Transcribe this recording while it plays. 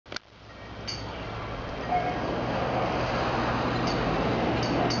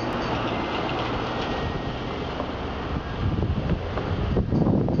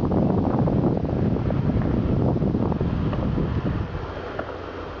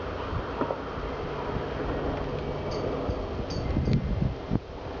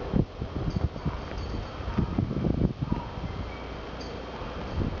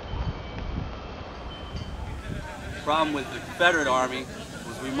problem with the Confederate Army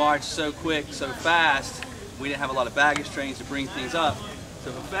was we marched so quick, so fast, we didn't have a lot of baggage trains to bring things up. So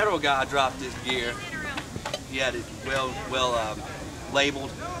if a Federal guy dropped his gear, he had it well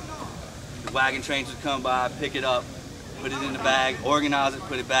labeled. The wagon trains would come by, pick it up, put it in the bag, organize it,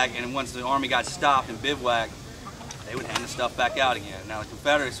 put it back, and once the Army got stopped and bivouacked, they would hand the stuff back out again. Now the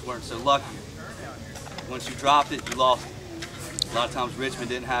Confederates weren't so lucky. Once you dropped it, you lost it. A lot of times Richmond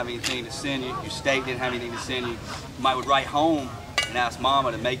didn't have anything to send you, your state didn't have anything to send you. You might would write home and ask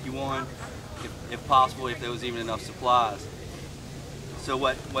Mama to make you one, if possible, if there was even enough supplies. So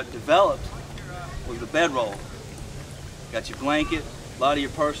what developed was the bedroll. Got your blanket, a lot of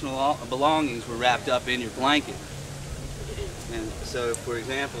your personal belongings were wrapped up in your blanket. And so, for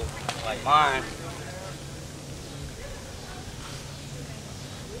example, like mine,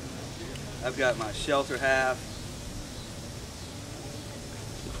 I've got my shelter half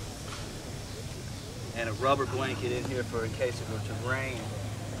and a rubber blanket in here for in case it were to rain.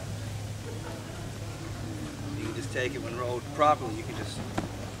 You can just take it when rolled properly. You can just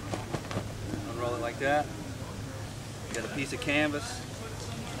unroll it like that. Got a piece of canvas.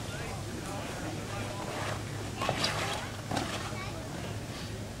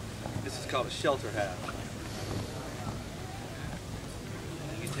 This is called a shelter hat.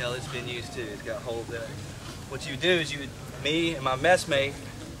 You can tell it's been used too. It's got holes in it. What you would do is me and my messmate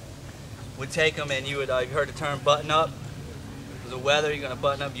would take them and you would, you heard the term button up. Because of weather, you're going to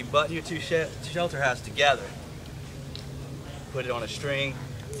button up. You button your two shelter hats together. Put it on a string,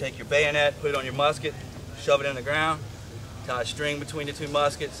 take your bayonet, put it on your musket, shove it in the ground, tie a string between the two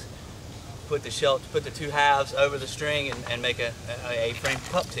muskets, put the two halves over the string and make a frame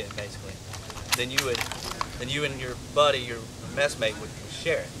pup tent basically. Then you and your buddy, your messmate would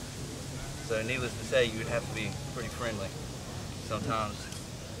share it. So needless to say, you would have to be pretty friendly sometimes.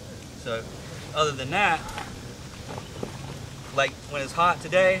 So other than that, like when it's hot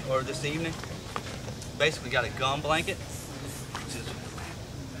today or this evening, basically got a gum blanket, which is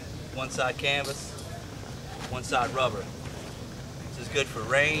one side canvas, one side rubber. This is good for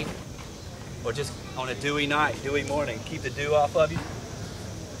rain or just on a dewy night, dewy morning, keep the dew off of you.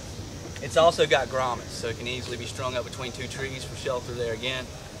 It's also got grommets, so it can easily be strung up between two trees for shelter there again.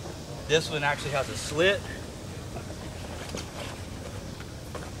 This one actually has a slit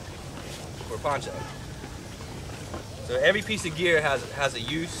for a poncho. So every piece of gear has a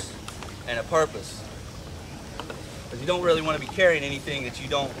use and a purpose. Because you don't really want to be carrying anything that you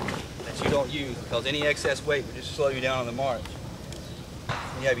don't use, because any excess weight would just slow you down on the march.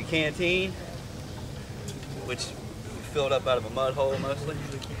 You have your canteen, which you filled up out of a mud hole mostly. You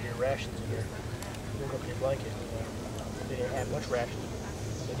usually keep your rations in here. Build up your blanket. They didn't have much rations.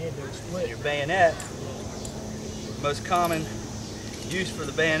 They did do a split. Your bayonet, the most common use for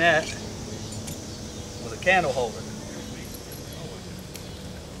the bayonet was a candle holder.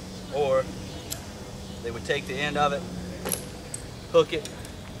 Or they would take the end of it, hook it,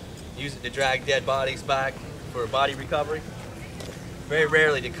 use it to drag dead bodies back for body recovery. Very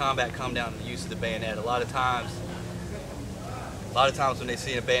rarely did combat come down to the use of the bayonet. A lot of times when they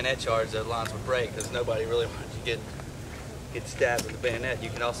see a bayonet charge, their lines would break because nobody really wants to get stabbed with a bayonet. You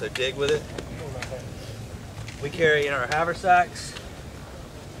can also dig with it. We carry in our haversacks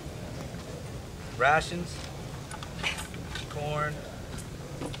rations, corn.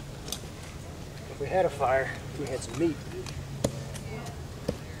 If we had a fire, we had some meat.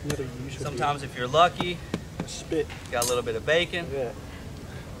 Another use. Sometimes if you're lucky, spit. Got a little bit of bacon. Yeah.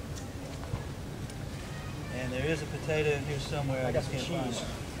 And there is a potato in here somewhere. I got some cheese.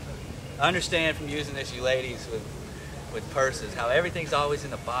 I understand from using this, you ladies with purses, how everything's always in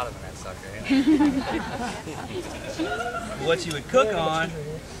the bottom of that sucker. What you would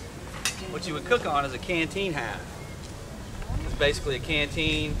cook on is a canteen half. It's basically a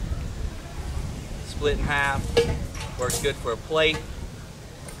canteen split in half. Works good for a plate.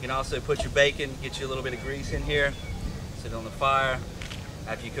 You can also put your bacon, get you a little bit of grease in here, sit it on the fire.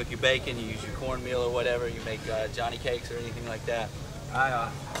 After you cook your bacon, you use your cornmeal or whatever. You make Johnny cakes or anything like that. I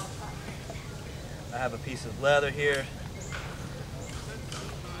have a piece of leather here.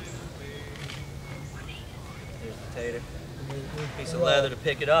 There's the potato. Piece of leather to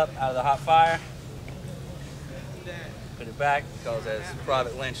pick it up out of the hot fire. Put it back because, as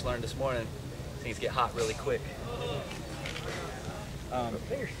Private Lynch learned this morning, things get hot really quick.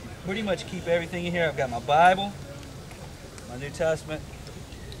 Pretty much keep everything in here. I've got my Bible, my New Testament,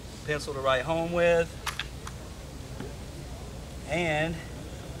 pencil to write home with, and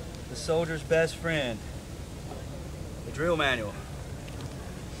the soldier's best friend, the drill manual.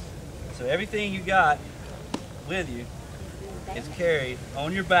 So everything you got with you is carried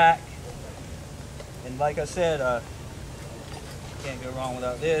on your back. And like I said, Can't go wrong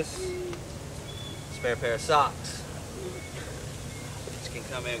without this. Spare pair of socks, which can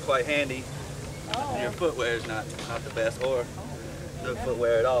come in quite handy. And your footwear is not the best, or no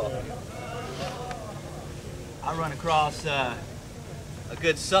footwear at all. I run across a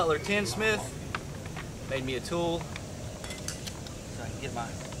good Sutler tinsmith. Made me a tool so I can get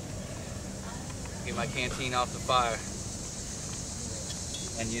my canteen off the fire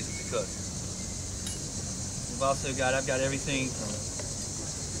and use it to cook. I've got everything from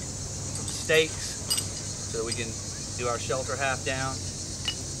stakes so that we can do our shelter half down,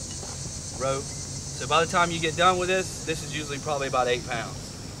 rope. So by the time you get done with this is usually probably about 8 pounds.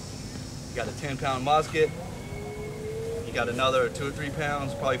 You got a 10-pound musket. You got another 2 or 3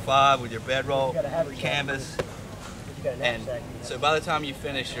 pounds, probably 5 with your bedroll, canvas. And so by the time you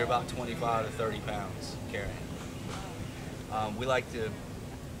finish, you're about 25 to 30 pounds carrying.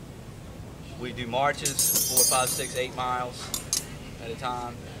 We do marches, 4, 5, 6, 8 miles at a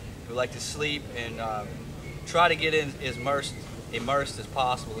time. We like to sleep and try to get in as immersed as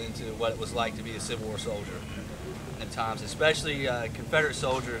possible into what it was like to be a Civil War soldier at times, especially Confederate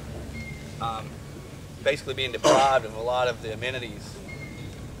soldier, basically being deprived of a lot of the amenities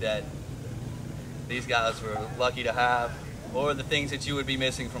that these guys were lucky to have, or the things that you would be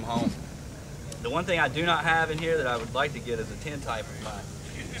missing from home. The one thing I do not have in here that I would like to get is a tintype of my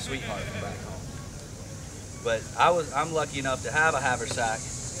sweetheart from back home. But I'm lucky enough to have a haversack,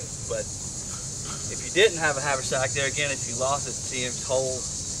 but if you didn't have a haversack, there again, if you lost it, see it's whole.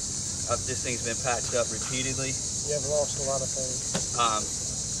 This thing's been patched up repeatedly. You have lost a lot of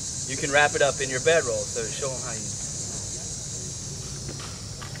things. You can wrap it up in your bedroll, so show them how you.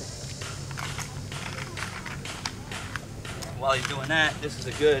 While he's doing that, this is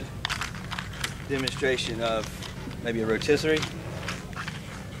a good demonstration of maybe a rotisserie.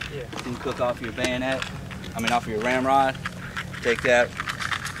 Yeah. You can cook off your bayonet, off your ramrod. Take that,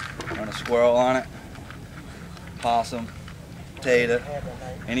 run a squirrel on it, possum, potato,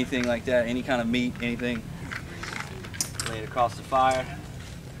 anything like that, any kind of meat, anything. Lay it across the fire,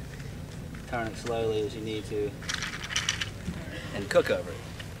 turn it slowly as you need to, and cook over it.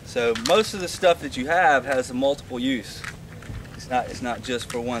 So most of the stuff that you have has a multiple use. It's not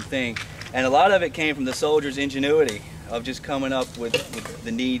just for one thing. And a lot of it came from the soldiers' ingenuity of just coming up with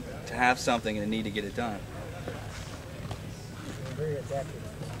the need to have something and the need to get it done. Very adaptive.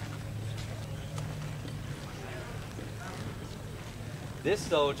 This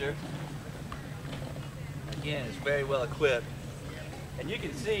soldier, again, is very well equipped. And you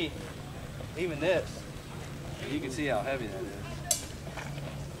can see, even this, you can see how heavy that is.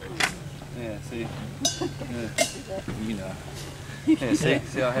 Yeah, see? Yeah, you know. Yeah, see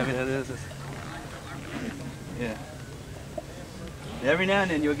how heavy that is? Yeah. Every now and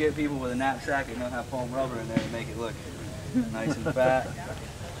then you'll get people with a knapsack and they'll have foam rubber in there to make it look nice and fat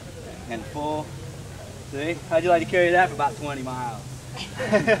and full. See? How'd you like to carry that for about 20 miles?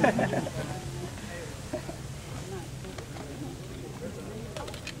 Yeah,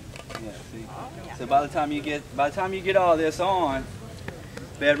 see? So by the time you get all this on,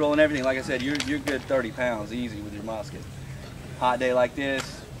 bedroll and everything, like I said, you're good 30 pounds easy with your musket. Hot day like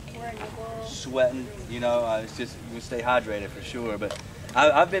this, sweating, it's just, you stay hydrated for sure. But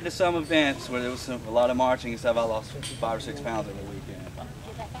I've been to some events where there was a lot of marching and stuff. I lost 5 or 6 pounds over the weekend.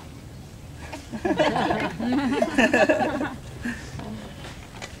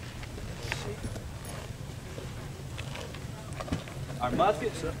 Our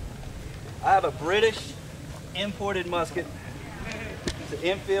muskets, I have a British imported musket. It's an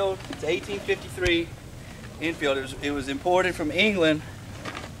Enfield, it's 1853 Enfield. It was imported from England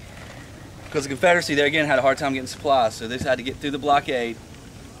because the Confederacy there again had a hard time getting supplies, so this had to get through the blockade.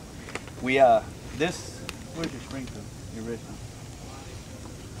 Where's your Springfield? Your Richmond.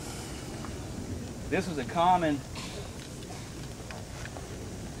 This is a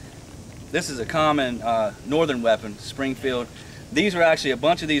common northern weapon, Springfield. These were actually, a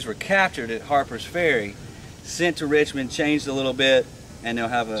bunch of these were captured at Harper's Ferry, sent to Richmond, changed a little bit, and they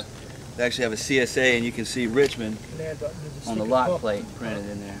actually have a CSA, and you can see Richmond on the lock plate printed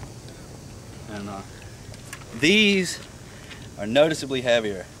in there. And these are noticeably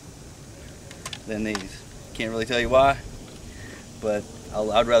heavier than these. Can't really tell you why, but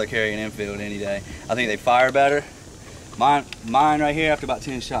I'd rather carry an Enfield any day. I think they fire better. Mine right here, after about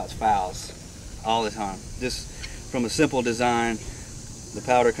 10 shots, fouls all the time. Just from a simple design, the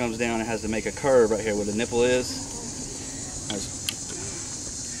powder comes down and has to make a curve right here where the nipple is.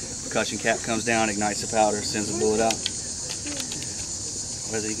 Percussion cap comes down, ignites the powder, sends the bullet out.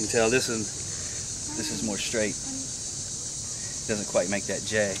 As you can tell, this is more straight. Doesn't quite make that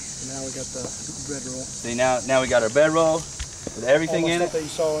J. And now we got the bedroll. See, now we got our bedroll. with everything in Stuff that it. you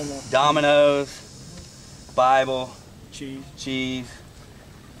saw in the Dominoes, Bible, cheese.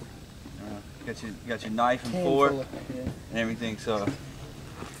 Got your knife and Can fork full of- yeah. and everything. So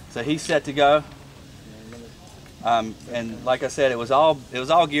he's set to go. And like I said, it was all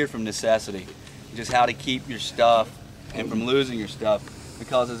geared from necessity, just how to keep your stuff and from losing your stuff.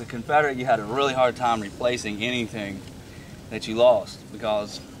 Because as a Confederate, you had a really hard time replacing anything that you lost,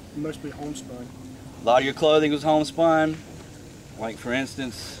 because Mostly homespun. a lot of your clothing was homespun. Like for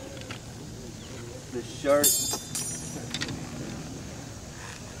instance, this shirt.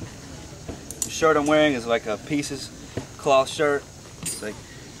 The shirt I'm wearing is like a pieces cloth shirt. It's like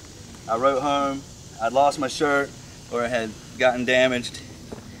I wrote home, I'd lost my shirt or it had gotten damaged,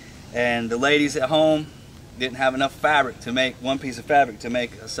 and the ladies at home didn't have enough fabric to make one piece of fabric to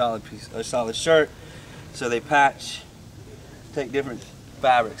make a solid shirt, so they take different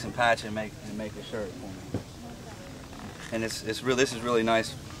fabrics and patch and make a shirt for me. And this is really nice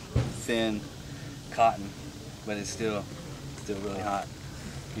thin cotton, but it's still really hot.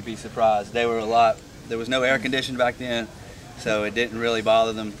 You'd be surprised. There was no air conditioning back then, so it didn't really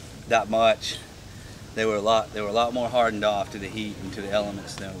bother them that much. They were a lot more hardened off to the heat and to the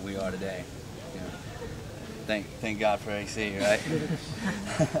elements than we are today. Thank God for AC, right?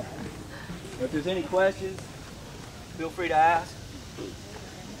 If there's any questions, feel free to ask.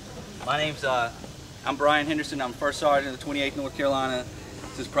 My name's I'm Brian Henderson. I'm First Sergeant of the 28th North Carolina.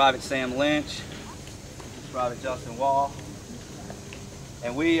 This is Private Sam Lynch. This is Private Justin Wall.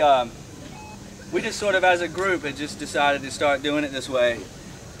 And we just sort of as a group had just decided to start doing it this way,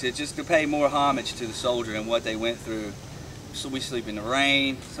 to pay more homage to the soldier and what they went through. So we sleep in the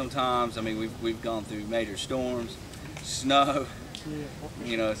rain sometimes. I mean, we've gone through major storms, snow.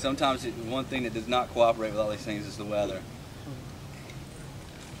 You know, sometimes one thing that does not cooperate with all these things is the weather.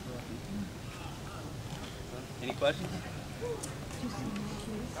 Any questions?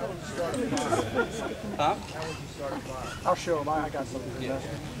 Huh? I'll show them. I got something. Yeah.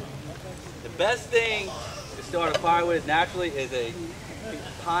 The best thing to start a fire with naturally is a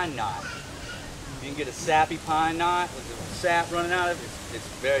pine knot. You can get a sappy pine knot with the sap running out of it. It's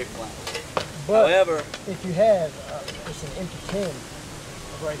very flammable. But however, if you have just an empty tin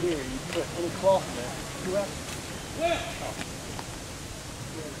right here, you put any cloth in there.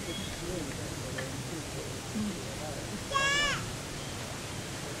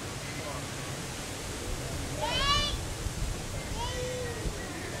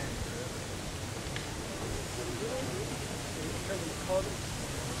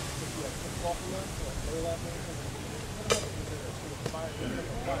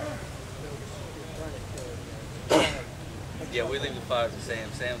 yeah, we leave the fire to Sam.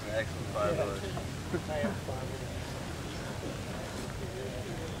 Sam's an excellent firefighter.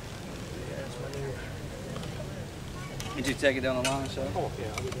 Did you take it down the line, so? Oh, yeah,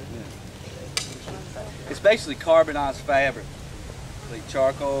 I'll do that. Yeah. It's basically carbonized fabric, like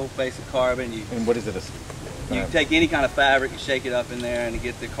charcoal, basic carbon. And what is it? You take any kind of fabric, you shake it up in there, and you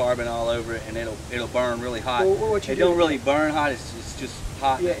get the carbon all over it, and it'll burn really hot. Well, it don't really burn hot. It's just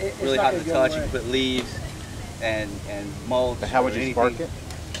hot, yeah, it's really not hot to gonna touch. go You away. can put leaves and mulch. But how would you spark it?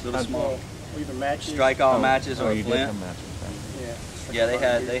 Little small. Either matches. Strike all matches or you did flint. have matches.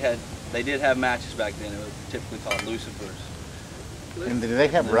 Yeah. They did have matches back then. They were typically called lucifers. And did they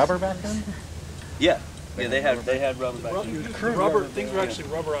have rubber back then? Yeah. Yeah, they had rubber back then. Things were actually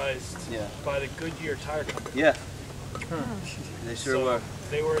rubberized by the Goodyear tire company. Yeah. They sure were.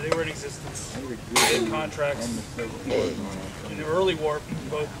 They were in existence. They had contracts in the early war,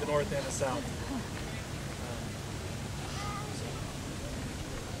 both the North and the South.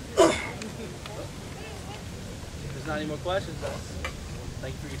 If there's not any more questions,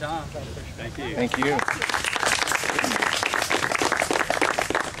 thank you for your time. Thank you.